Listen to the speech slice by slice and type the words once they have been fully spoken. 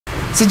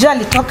Sijua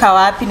alitoka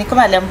wapi, ni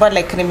kama aliambiwa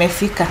like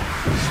nimefika.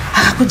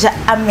 Akakuja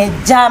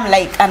amejam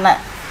like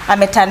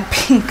ameturn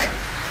pink.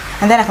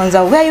 And then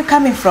akaanza, where are you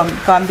coming from?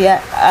 Nikamwambia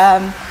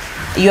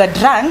you are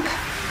drunk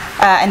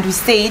and we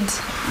said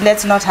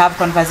let's not have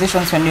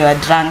conversations when you are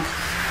drunk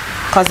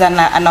because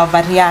an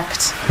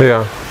overreact.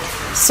 Yeah.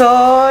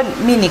 So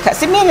mimi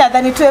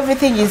nadhani tu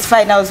everything is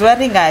fine. I was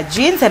wearing a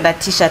jeans and a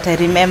t-shirt, I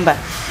remember.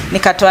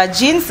 Nikatoa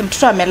jeans,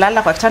 mtoto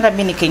amelala kwa kitanda,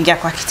 mimi nikaingia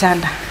kwa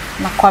kitanda.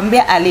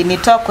 Nakwambia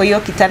alinitoa kwa hiyo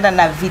kitanda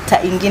na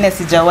vita ingine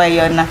sijawahi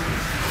ona.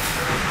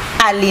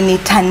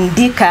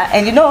 Alinitandika,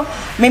 and you know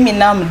mimi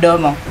na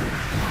mdomo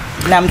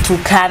na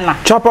mtukana.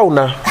 Chapa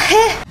una.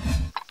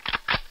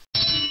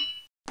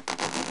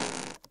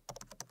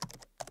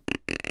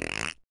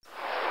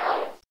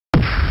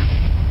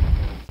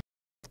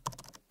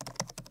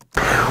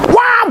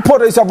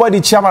 It's your boy, the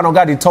chairman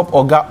Oga, the top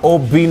Oga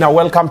Obina.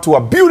 Welcome to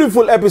a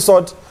beautiful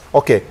episode,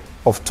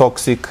 of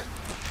Toxic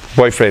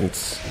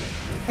Boyfriends.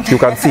 You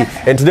can see.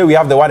 And today we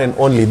have the one and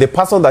only, the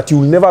person that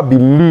you'll never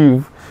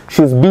believe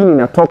she's been in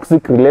a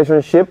toxic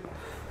relationship.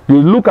 You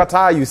look at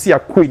her, you see a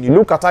queen. You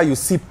look at her, you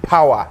see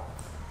power.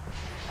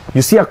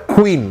 You see a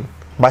queen,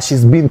 but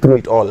she's been through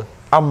it all.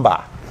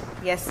 Amber.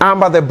 Yes.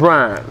 Amber the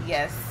brand.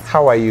 Yes.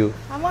 How are you?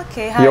 I'm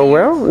okay. How You're are you?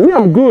 well? Me,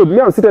 I'm good. Me,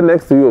 I'm sitting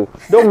next to you.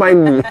 Don't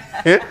mind me.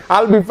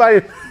 I'll be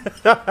fine.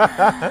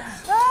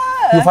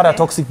 You've had a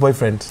toxic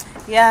boyfriend?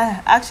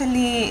 Yeah,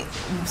 actually,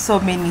 so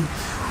many.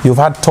 You've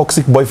had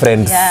toxic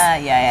boyfriends?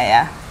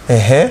 Yeah.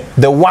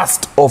 The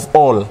worst of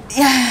all?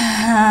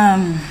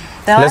 Yeah.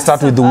 Let's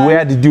start with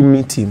where did you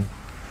meet him?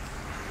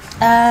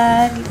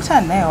 Where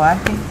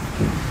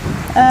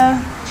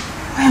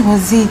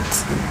was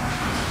it?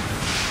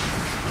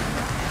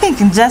 I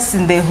think just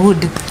in the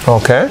hood.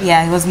 Okay.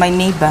 Yeah, he was my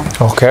neighbor.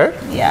 Okay.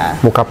 Yeah.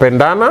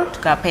 Mukapendana?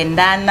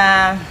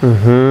 Tukapendana.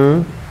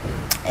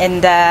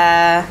 And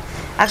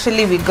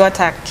actually we got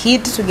a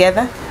kid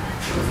together.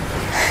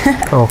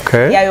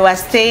 Okay. Yeah, we were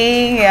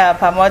staying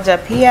pamoja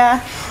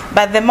pia.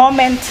 But the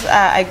moment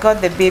I got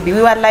the baby,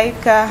 we were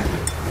like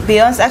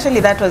Beyonce.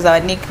 Actually, that was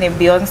our nickname,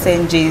 Beyonce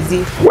and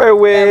Jay-Z.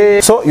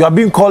 Wait. So you are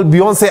being called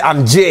Beyonce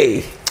and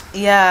Jay?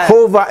 Yeah.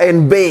 Hova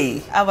and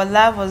Bay. Our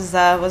love was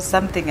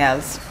something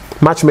else.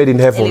 Match made in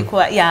heaven.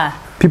 Yeah.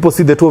 People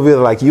see the two of you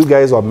like you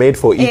guys were made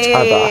for each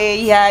other.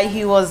 Yeah,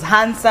 he was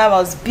handsome, I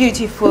was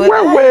beautiful.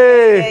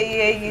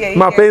 Yeah.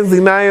 Mapenzi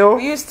nayo.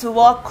 We used to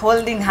walk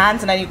holding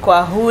hands and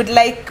kwa hood.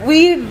 Like,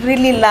 we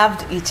really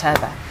loved each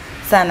other.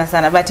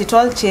 Sana. But it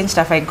all changed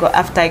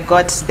after I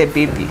got the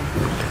baby.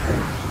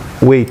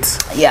 Wait.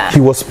 Yeah. He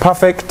was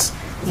perfect.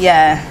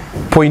 Yeah.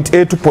 Point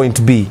A to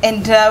point B.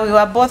 And we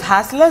were both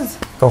hustlers.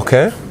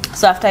 Okay.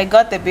 So after I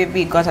got the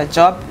baby, he got a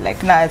job,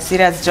 like now a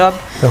serious job.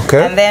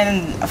 Okay. And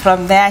then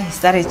from there he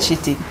started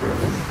cheating.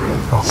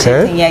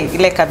 Okay. Cheating,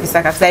 yeah, like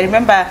kabisa. I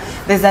remember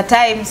there's a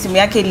time simu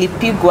yake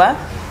ilipigwa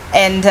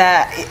and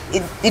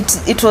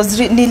it was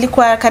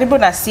nilikuwa karibu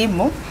na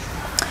simu,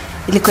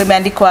 ilikuwa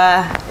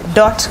imeandikwa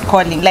dot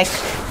calling, like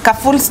ka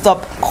full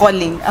stop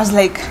calling. I was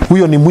like,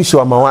 huyo ni mwisho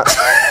wa mawazo.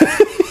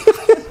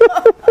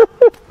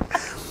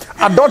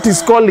 A dot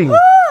is calling.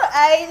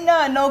 I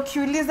know, no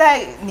kiuliza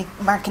ni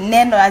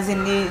makineno as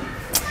in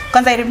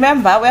because I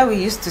remember where we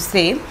used to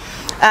stay,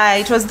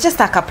 it was just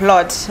like a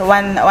plot,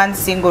 one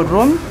single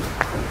room.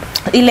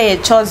 Ile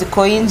chores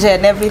iko nje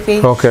and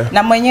everything. Okay.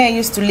 Na mwenyewe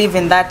used to live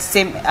in that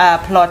same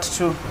plot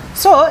too.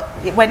 So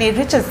when it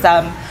reaches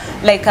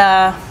like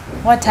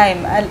what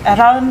time?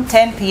 Around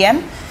 10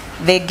 p.m.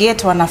 the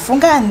gate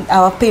wanafunga and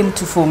our pay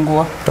mtu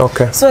funguo.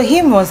 Okay. So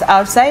him was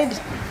outside,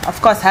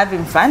 of course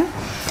having fun.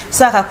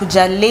 So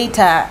akakuja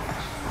later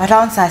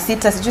around saa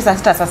 6, sijui saa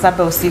 6 saa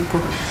 7 usiku.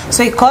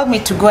 So he called me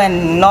to go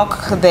and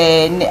knock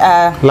the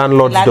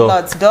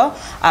landlord's door.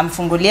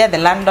 Amfungulia the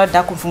landlord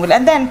akumfungulia.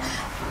 And then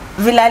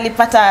vile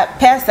alipata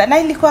pesa na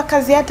ilikuwa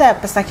kazi hata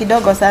pesa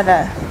kidogo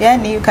sana.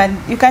 Yani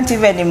you can't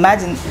even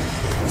imagine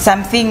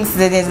some things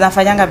that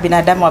zinafanyanga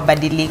binadamu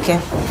wabadilike.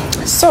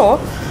 So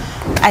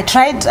I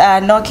tried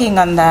knocking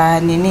on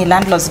the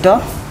landlord's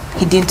door.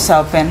 He didn't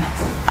open.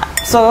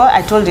 So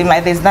I told him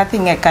there's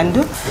nothing I can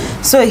do.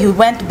 So he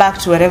went back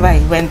to wherever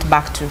he went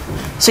back to.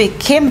 So he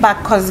came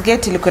back cause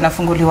gate ilikuwa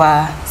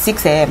inafunguliwa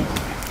 6 a.m.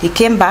 He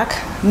came back.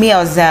 Me, I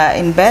was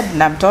in bed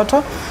na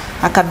mtoto.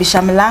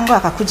 Akabisha mlango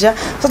akakuja.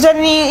 So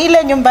ni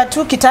ile nyumba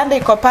tu, kitanda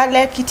iko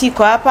pale, kiti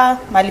iko hapa,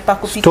 mahali pa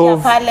kufikia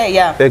pale,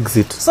 yeah.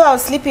 Exit. So I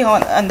was sleeping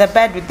on the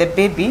bed with the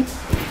baby.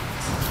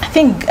 I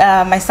think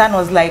my son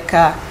was like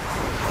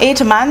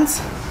 8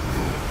 months.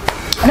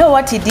 You know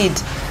what he did?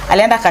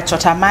 Alienda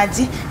akachota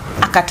maji,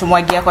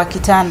 akatumwagia kwa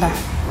kitanda.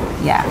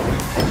 Yeah.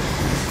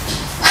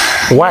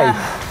 Why? Yeah.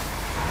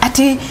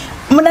 Ati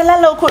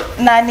mnalala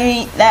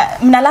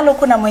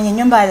huko na mwenye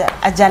nyumba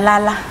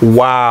ajalala.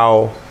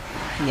 Wow.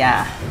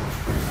 Yeah.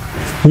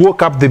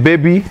 Woke up the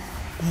baby.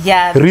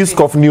 Yeah. Risk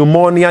of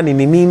pneumonia,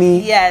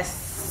 nini. Yes.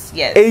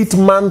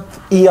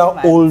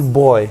 8-month-old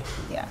boy.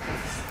 Yeah.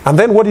 And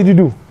then what did you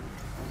do?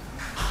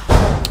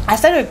 I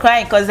started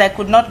crying because I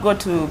could not go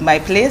to my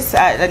place,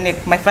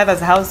 my father's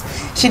house.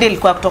 Shida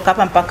ilikuwa kutoka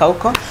hapa mpaka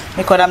huko.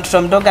 Niko na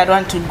mtoto mdogo, I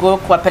want to go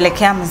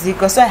kuwapelekea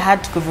mzigo, so I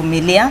had to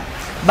kuvumilia.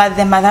 But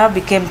the mother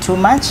became too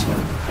much.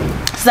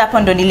 Sasa hapo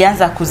ndo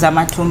nilianza kuzaa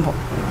matumbo.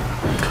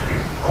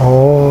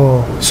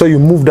 Oh, so you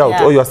moved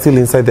out, or you are still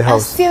inside the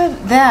house? I'm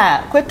still there.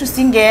 Kwetu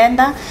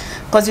singeenda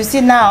because you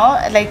see now,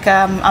 like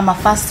I'm a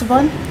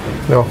firstborn.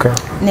 Okay.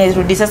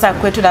 Nirudi sasa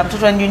kwetu na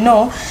mtoto, and you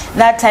know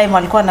that time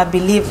walikuwa na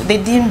believe, they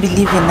didn't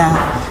believe in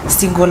a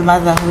single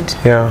motherhood.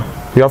 Yeah,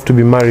 you have to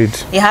be married.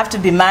 You have to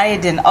be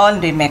married and all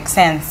they make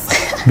sense.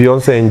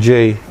 Beyonce and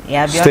Jay,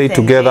 stay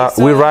together.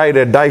 So, we ride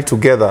and die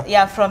together.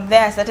 Yeah, from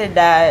there I started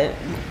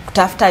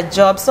after a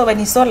job. So when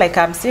he saw like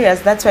I'm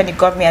serious, that's when he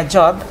got me a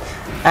job,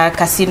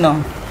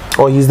 casino.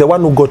 Oh, he's the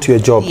one who got you a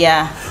job.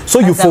 Yeah. So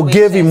you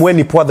forgave him when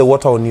he poured the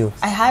water on you?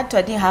 I had to.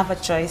 I didn't have a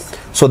choice.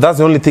 So that's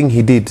the only thing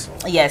he did?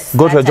 Yes.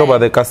 Got you a job at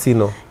the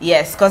casino?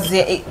 Yes, because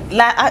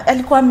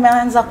alikuwa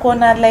ameanza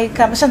kuona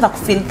like ameshaanza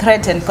feel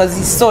threatened because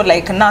he saw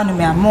like now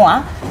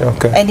nimeamua.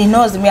 Okay. And he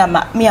knows me I'm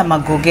a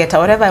go-getter.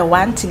 Whatever I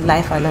want in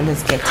life, I'll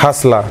always get it.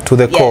 Hustler to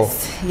the core.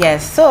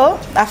 Yes. So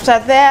after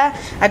there,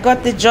 I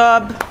got the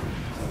job.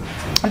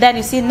 And then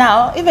you see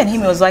now, even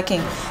him was working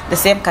the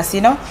same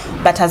casino,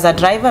 but as a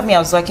driver, me I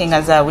was working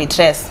as a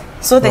waitress.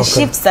 So the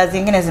shifts saa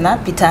zingine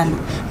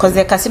zinapitana because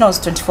the casino was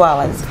 24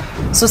 hours.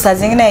 So saa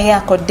zingine yeye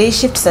ako day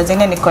shift, saa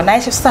zingine niko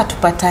night shift, sasa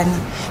tupatani.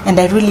 And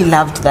I really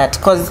loved that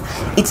because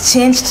it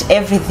changed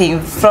everything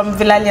from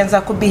vile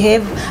alianza ku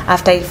behave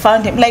after I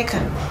found him. Like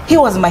he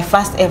was my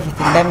first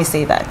everything, let me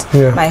say that.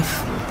 Yeah.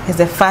 He's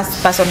the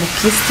first person who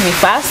kissed me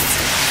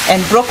first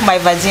and broke my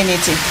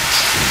virginity.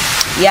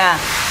 Yeah.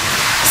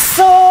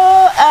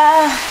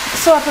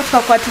 So hapo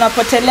tukakuwa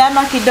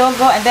tunapoteleana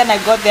kidogo, and then I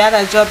got the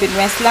other job in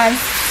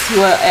Westlands.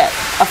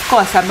 Of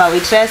course, I'm a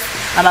waitress.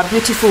 I'm a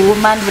beautiful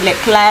woman with like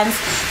clients.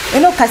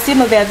 You know,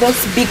 casino, there are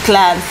those big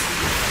clients.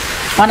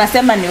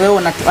 Wanasema ni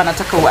wewe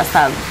wanataka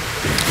uwasabu.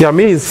 Yeah,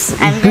 me is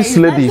this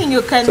lady.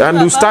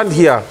 And you stand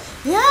here.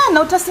 Yeah,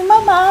 na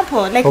utasimama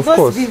hapo. Like of those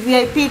course.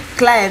 VIP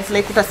clients,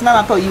 like utasimama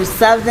hapo, you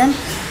serve them.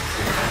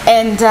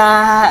 And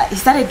he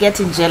started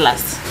getting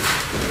jealous.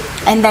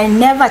 And I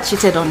never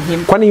cheated on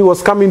him. When he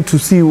was coming to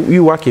see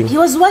you working? He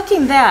was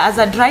working there as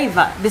a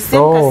driver, the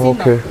same casino.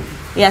 Okay.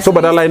 Yeah, so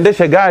badala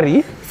endeshe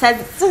gari,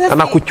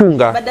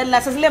 anakuchunga.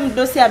 Badala sasa ile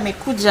mdosi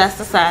amekuja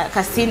sasa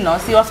casino.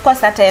 See, of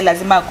course hata yeye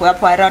lazima ako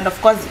hapo around,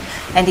 of course,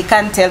 and he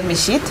can't tell me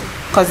shit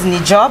because ni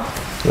job.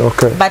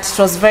 Okay. But it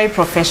was very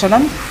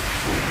professional.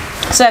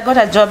 So I got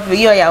a job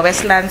hiyo ya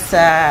Westlands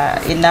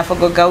in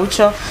Fogo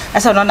Gaucho.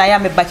 Sasa unaona yeye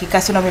amebaki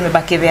casino, mimi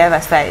nimebaki the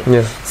other side.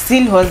 Yeah.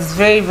 Still was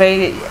very,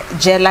 very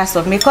jealous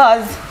of me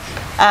because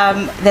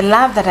the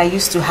love that I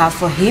used to have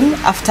for him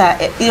after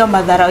hiyo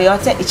madhara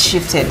yote, it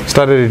shifted.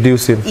 Started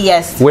reducing.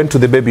 Yes. Went to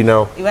the baby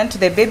now. He went to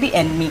the baby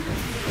and me.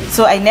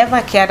 So I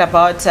never cared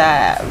about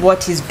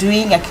what he's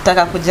doing.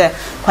 Akitaka kuja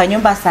kwa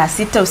nyumba saa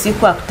 6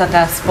 usiku,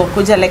 akitaka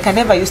sipokuja, like I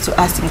never used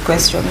to ask him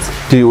questions.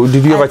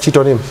 Did you ever cheat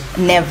on him?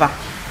 Never.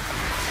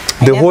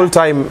 The whole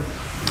time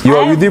you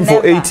were with him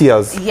for 8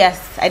 years? Yes,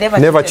 I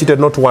never cheated,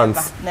 not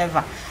once?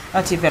 Never,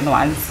 not even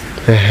once.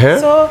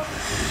 Uh-huh.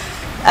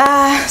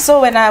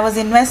 So when I was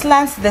in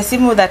Westlands, the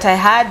simu that I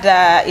had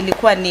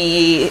ilikuwa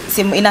ni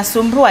simu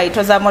inasumbua. It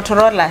was a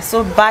Motorola,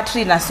 so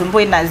battery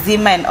inasumbua,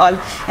 inazima and all.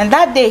 And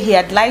that day he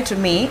had lied to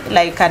me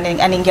like an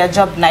ingia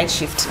job night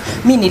shift.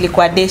 Mi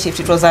nilikuwa day shift.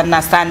 It was on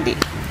a Sunday.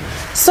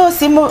 So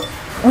simu,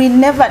 we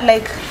never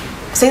like.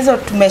 So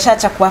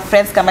tumeshacha kuwa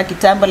friends kama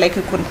kitambo, like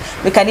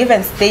we can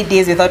even stay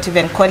days without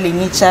even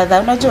calling each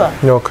other, unajua?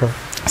 Okay.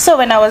 So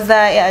when I was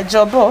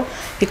jobo,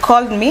 he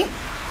called me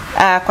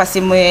kwa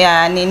simu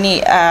ya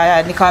nini,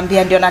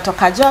 nikamwambia ndio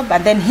natoka job,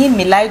 and then he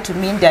lied to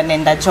me ndio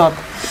nenda job.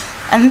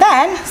 And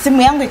then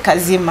simu yangu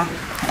ikazima.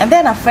 And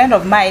then a friend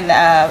of mine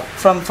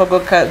from Fogo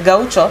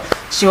Gaucho,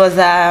 she was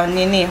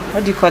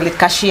what do you call it,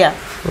 cashier.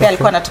 Okay.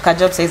 Alikuwa anatoka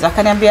job saizo.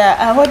 Akaniambia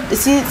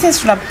since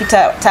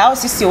tunapita tao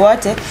sisi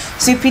wote,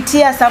 so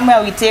pitia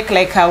somewhere, we take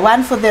like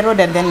one for the road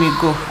and then we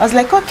go. I was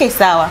like, okay,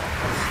 sawa.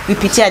 We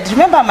pitia.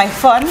 Remember my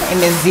phone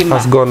imezima.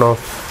 Has gone off.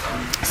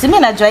 Simi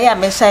najua yeye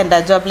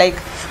ameshaenda job, like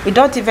we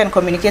don't even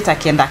communicate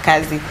akienda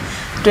kazi.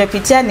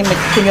 Tumepitia,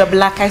 nimekunywa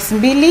black ice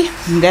 2,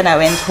 and then I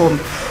went home.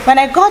 When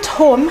I got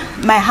home,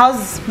 my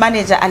house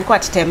manager alikuwa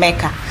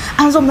tetemeka.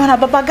 Anzo umeona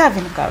baba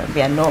Gavin?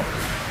 Nikamwambia no.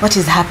 What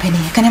is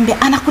happening?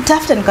 Akaniambia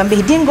anakutafuta. Nikamwambia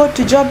he didn't go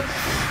to job.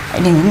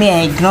 Me,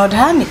 I ignored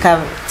her.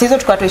 Sasa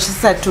tukao tuishi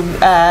sasa to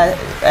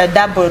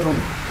double room.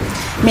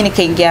 Mimi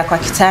nikaingia kwa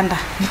kitanda.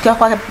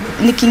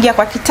 Nikiingia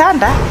kwa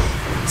kitanda,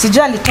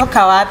 sijua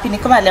alitoka wapi, ni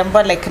kama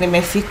aliambiwa like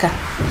nimefika.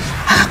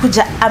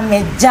 Akakuja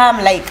amejam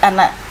like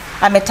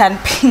ameturn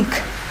pink.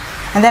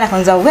 And then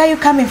akaanza, where are you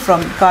coming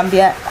from?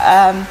 Nikamwambia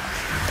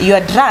you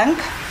are drunk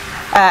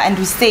and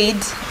we said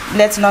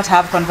let's not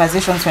have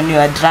conversations when you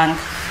are drunk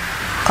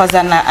because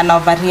an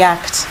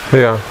overreact.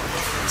 Yeah.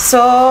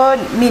 So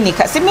mimi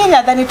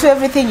nadhani tu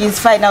everything is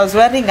fine. I was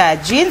wearing a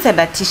jeans and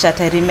a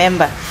t-shirt, I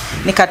remember.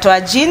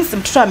 Nikatoa jeans,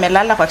 mtoto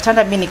amelala kwa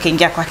kitanda, mimi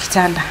nikaingia kwa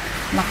kitanda.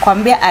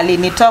 nakwambia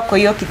alinitoa kwa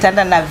hiyo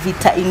kitanda na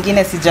vita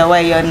ingine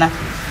sijawahi ona.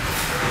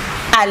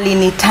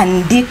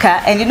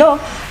 Alinitandika, and you know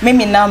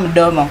mimi nao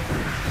mdomo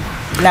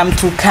na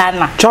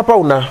mtukana. Chapa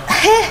una.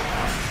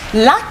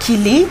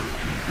 Luckily,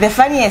 the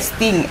funniest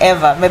thing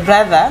ever, my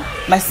brother,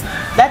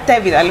 that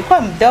time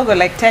alikuwa mdogo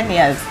like 10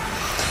 years.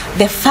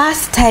 The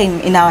first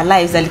time in our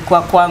lives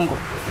alikuwa kwangu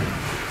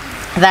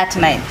that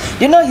night.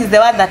 You know, he's the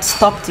one that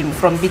stopped him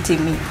from beating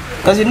me.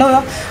 Because you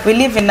know, we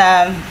live in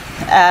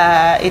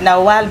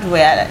a world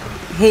where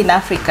here in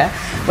Africa,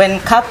 when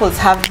couples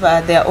have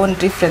their own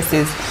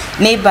differences,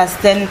 neighbors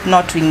tend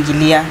not to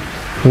ingilia.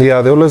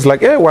 Yeah, they always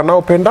like, hey,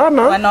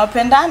 wanaopendana.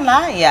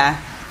 Wanaopendana, yeah.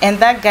 And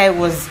that guy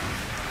was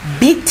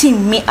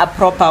beating me a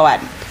proper one.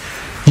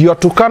 You are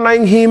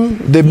tukanaing him,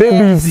 the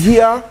baby is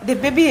here. The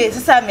baby,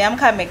 sasa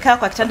ameamka amekaa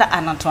kwa kitanda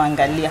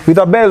anatuangalia. With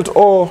a belt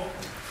or...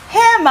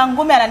 He,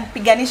 mangumi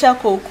ananipiganisha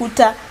kwa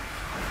ukuta.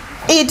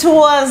 It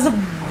was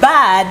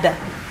bad.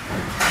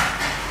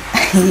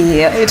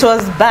 Yeah, it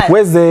was bad.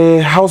 Where's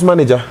the house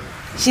manager?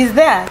 She's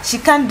there. She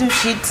can't do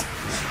shit.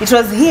 It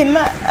was him,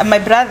 my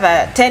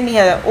brother,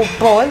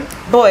 10-year-old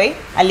boy,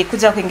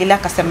 alikuja kuingilia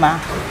akasema,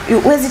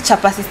 "Uwezi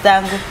chapa sister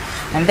yangu."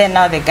 And then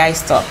now the guy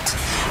stopped.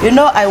 You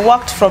know, I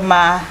walked from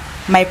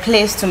my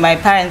place to my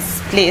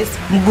parents' place,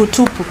 mguu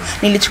tupu.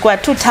 Nilichukua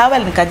 2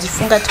 towel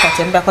nikajifunga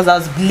tukatembea because I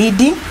was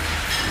bleeding.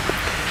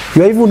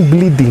 You are even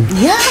bleeding.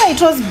 Yeah,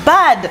 it was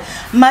bad.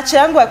 Macho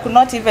yangu I could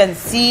not even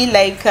see,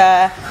 like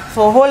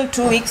for whole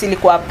 2 weeks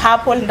ilikuwa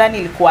purple, ndani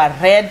ilikuwa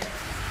red.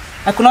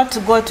 I could not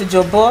go to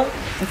Jobo.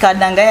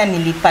 Nikadanganya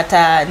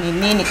nilipata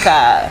nini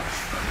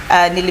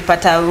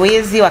nilipata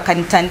wezi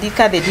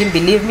wakanitandika. They didn't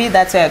believe me.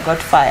 That's why I got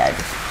fired.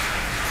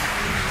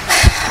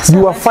 So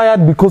you were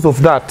fired because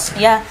of that?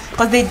 Yeah,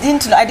 because they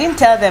didn't know. I didn't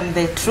tell them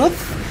the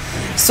truth.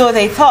 So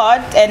they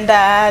thought, and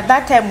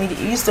that time we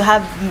used to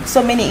have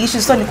so many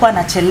issues, so nilikuwa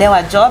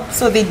nachelewa job,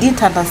 so they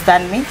didn't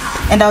understand me,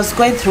 and I was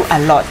going through a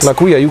lot.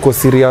 Like, we are you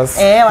serious?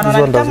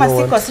 Wanaona kama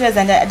siko serious,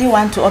 and I didn't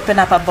want to open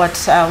up about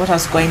what I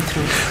was going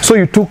through. So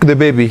you took the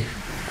baby?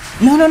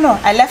 No.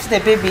 I left the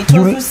baby. It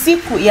was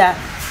usiku, yeah.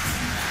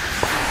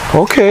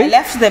 Okay. I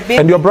left the baby.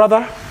 And your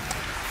brother?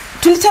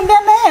 Tulitembea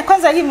naye.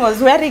 Kwanza he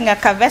was wearing a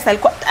kavesa.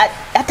 Alikuwa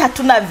hata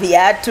tuna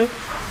viatu.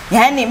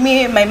 Yani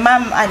my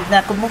mom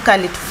nakumbuka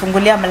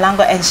alitufungulia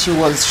mlango and she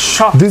was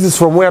shocked. This is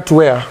from where to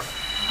where?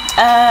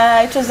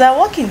 It was a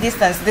walking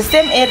distance, the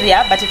same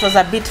area, but it was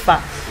a bit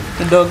far.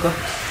 Kidogo.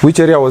 Which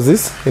area was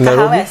this? In Kahawa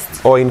Nairobi?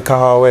 West. Or in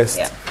Kahawa West?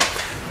 Yeah.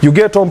 You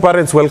get home,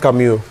 parents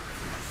welcome you?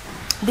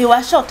 They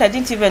were shocked. I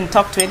didn't even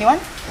talk to anyone.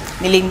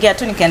 Nilingia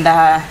tu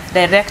nikaenda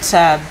direct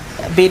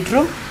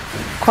bedroom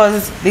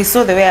because they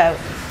saw the way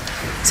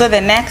So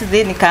the next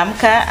day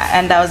nikaamka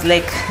and I was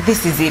like,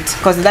 this is it,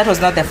 because that was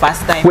not the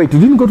first time. Wait, you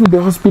didn't go to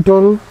the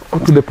hospital or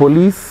to the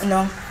police?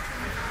 No,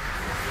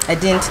 I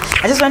didn't.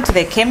 I just went to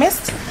the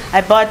chemist.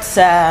 I bought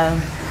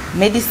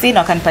medicine,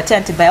 wakanipatia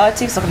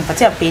antibiotics,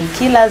 wakanipatia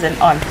painkillers and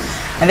all.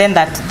 And then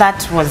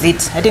that was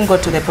it. I didn't go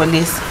to the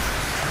police.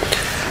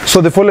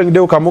 So the following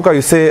day ukamuka,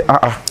 you say,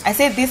 I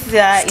said this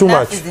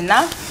enough is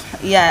enough.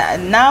 Yeah,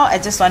 now I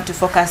just want to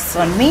focus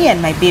on me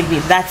and my baby.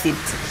 That's it.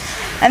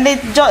 And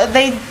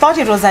they thought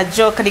it was a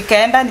joke.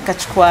 Nikaenda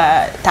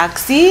nikachukua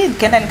taxi,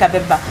 nikaenda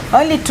nikabeba.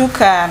 I only took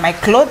my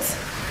clothes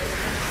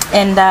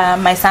and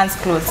my son's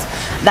clothes.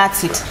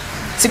 That's it.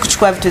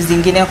 Sikuchukua vitu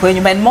zingine kwa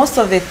nyumba, and most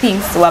of the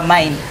things were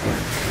mine.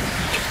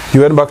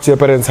 You went back to your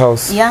parents'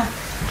 house? Yeah.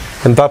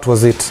 And that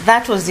was it?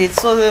 That was it.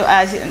 So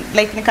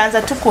like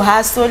nikaanza tu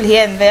kuhustle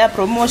here and there,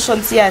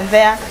 promotions here and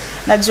there.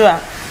 Najua.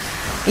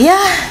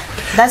 Yeah.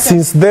 That's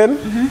since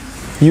then,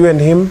 you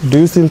and him, do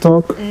you still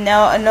talk?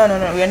 No.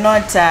 We're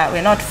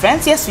not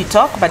friends. Yes, we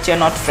talk, but you're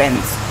not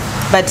friends.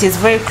 But he's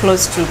very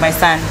close to my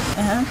son.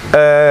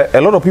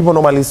 A lot of people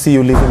normally see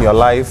you living your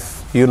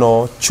life, you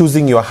know,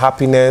 choosing your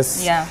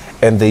happiness. Yeah.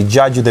 And they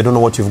judge you. They don't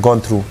know what you've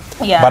gone through.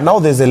 Yeah. But now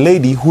there's a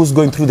lady who's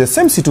going through the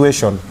same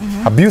situation,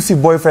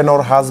 abusive boyfriend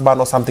or husband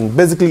or something,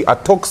 basically a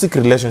toxic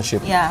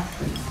relationship. Yeah.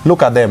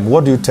 Look at them.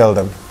 What do you tell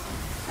them?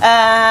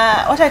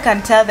 What I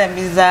can tell them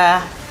is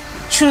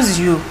choose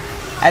you.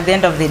 At the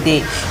end of the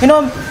day, you know,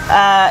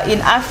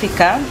 in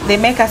Africa, they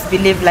make us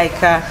believe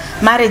like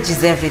marriage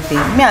is everything.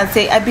 Me, I'll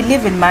say I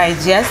believe in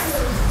marriage, yes,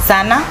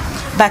 sana,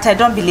 but I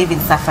don't believe in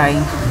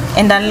suffering.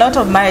 And a lot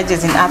of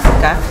marriages in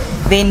Africa,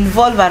 they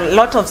involve a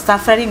lot of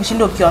suffering.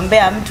 Shindo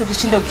kiombea mtu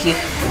kishindo ki,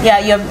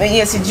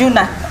 yes,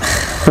 Juna.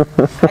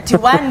 But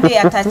one day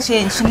at a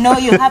change, no,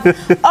 you have,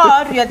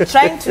 or you're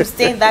trying to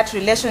stay in that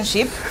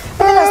relationship.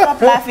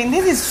 Stop laughing.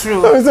 This is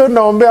true. So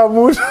naombea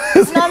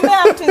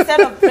mtu instead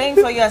of praying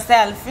for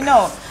yourself, you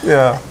know.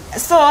 Yeah.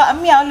 So I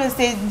always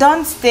say,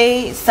 don't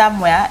stay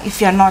somewhere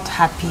if you're not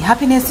happy.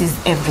 Happiness is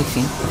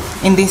everything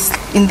in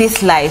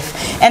this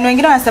life. And when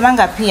you know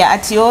wanasemanga pia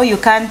ati you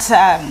can't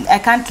I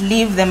can't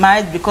leave the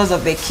marriage because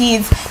of the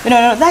kids. You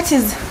know, that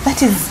is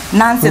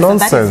nonsense. And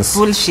that is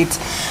bullshit.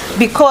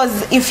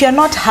 Because if you're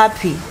not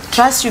happy,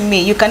 trust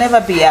me, you can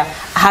never be a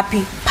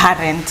happy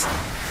parent.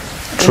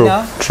 True, you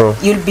know? True.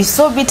 You'll be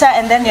so bitter,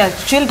 and then your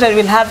children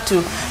will have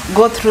to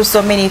go through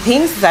so many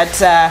things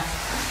that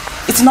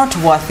it's not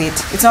worth it.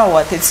 It's not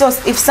worth it. So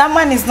if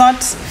someone is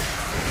not,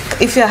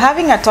 if you're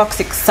having a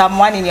toxic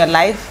someone in your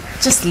life,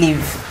 just leave.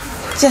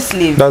 Just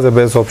leave. That's the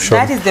best option.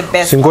 That is the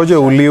best Singoje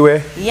option.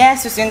 uliwe.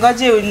 Yes,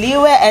 usingoje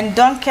uliwe, and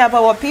don't care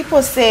about what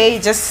people say.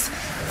 Just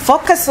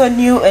focus on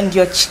you and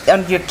your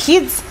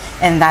kids,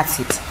 and that's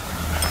it.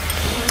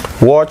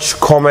 Watch,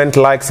 comment,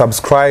 like,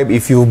 subscribe.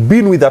 If you've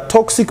been with a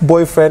toxic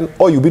boyfriend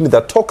or you've been with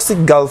a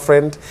toxic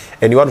girlfriend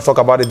and you want to talk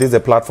about it, this is the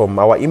platform.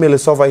 Our email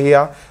is over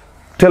here.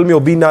 Tell me,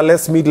 Obina,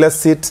 let's meet, let's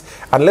sit,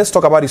 and let's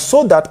talk about it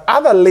so that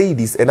other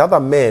ladies and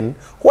other men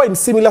who are in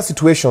similar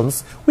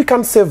situations, we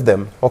can save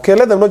them. Okay?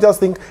 Let them not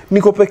just think,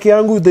 Niko peke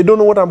yangu, they don't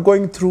know what I'm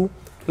going through.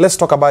 Let's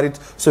talk about it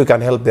so we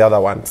can help the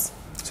other ones.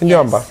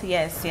 Yes,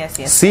 yes, yes,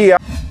 yes. See ya.